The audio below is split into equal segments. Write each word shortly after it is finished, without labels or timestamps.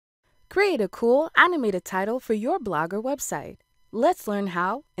Create a cool animated title for your blog or website. Let's learn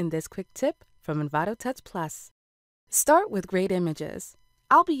how in this quick tip from Envato Tuts Plus. Start with great images.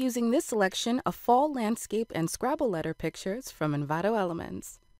 I'll be using this selection of fall landscape and Scrabble letter pictures from Envato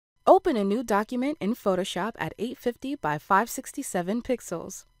Elements. Open a new document in Photoshop at 850 by 567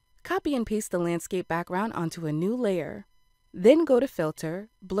 pixels. Copy and paste the landscape background onto a new layer. Then go to Filter,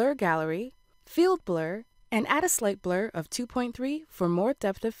 Blur Gallery, Field Blur, and add a slight blur of 2.3 for more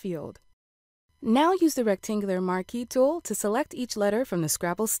depth of field. Now use the rectangular marquee tool to select each letter from the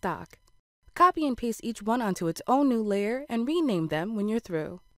Scrabble stock. Copy and paste each one onto its own new layer and rename them when you're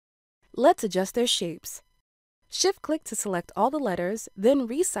through. Let's adjust their shapes. Shift-click to select all the letters, then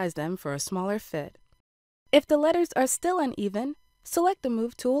resize them for a smaller fit. If the letters are still uneven, select the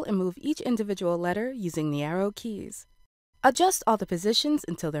Move tool and move each individual letter using the arrow keys. Adjust all the positions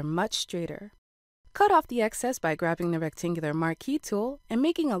until they're much straighter. Cut off the excess by grabbing the rectangular marquee tool and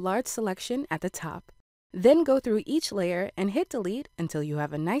making a large selection at the top. Then go through each layer and hit delete until you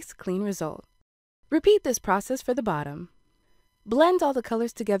have a nice clean result. Repeat this process for the bottom. Blend all the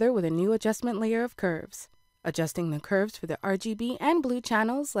colors together with a new adjustment layer of curves, adjusting the curves for the RGB and blue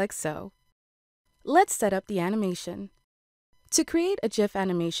channels like so. Let's set up the animation. To create a GIF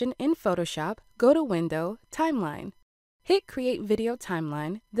animation in Photoshop, go to Window, Timeline. Hit Create Video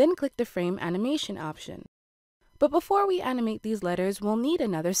Timeline, then click the Frame Animation option. But before we animate these letters, we'll need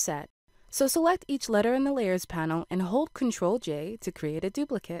another set. So select each letter in the Layers panel and hold Ctrl-J to create a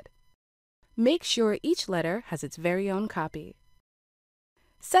duplicate. Make sure each letter has its very own copy.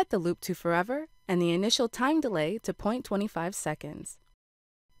 Set the loop to forever and the initial time delay to 0.25 seconds.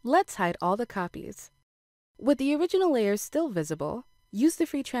 Let's hide all the copies. With the original layers still visible, use the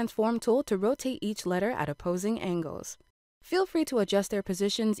Free Transform tool to rotate each letter at opposing angles. Feel free to adjust their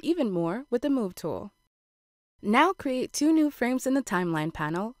positions even more with the Move tool. Now create two new frames in the Timeline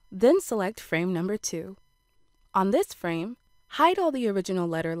panel, then select frame number 2. On this frame, hide all the original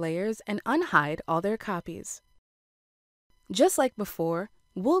letter layers and unhide all their copies. Just like before,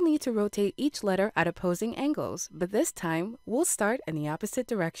 we'll need to rotate each letter at opposing angles, but this time we'll start in the opposite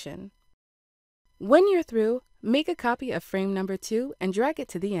direction. When you're through, make a copy of frame number 2 and drag it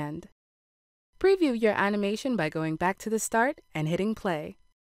to the end. Preview your animation by going back to the start and hitting play.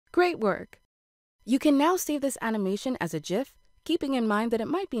 Great work! You can now save this animation as a GIF, keeping in mind that it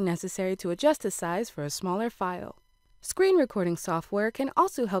might be necessary to adjust the size for a smaller file. Screen recording software can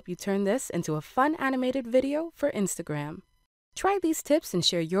also help you turn this into a fun animated video for Instagram. Try these tips and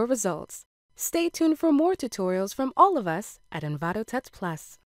share your results. Stay tuned for more tutorials from all of us at Envato Tuts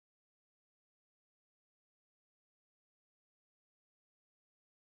Plus.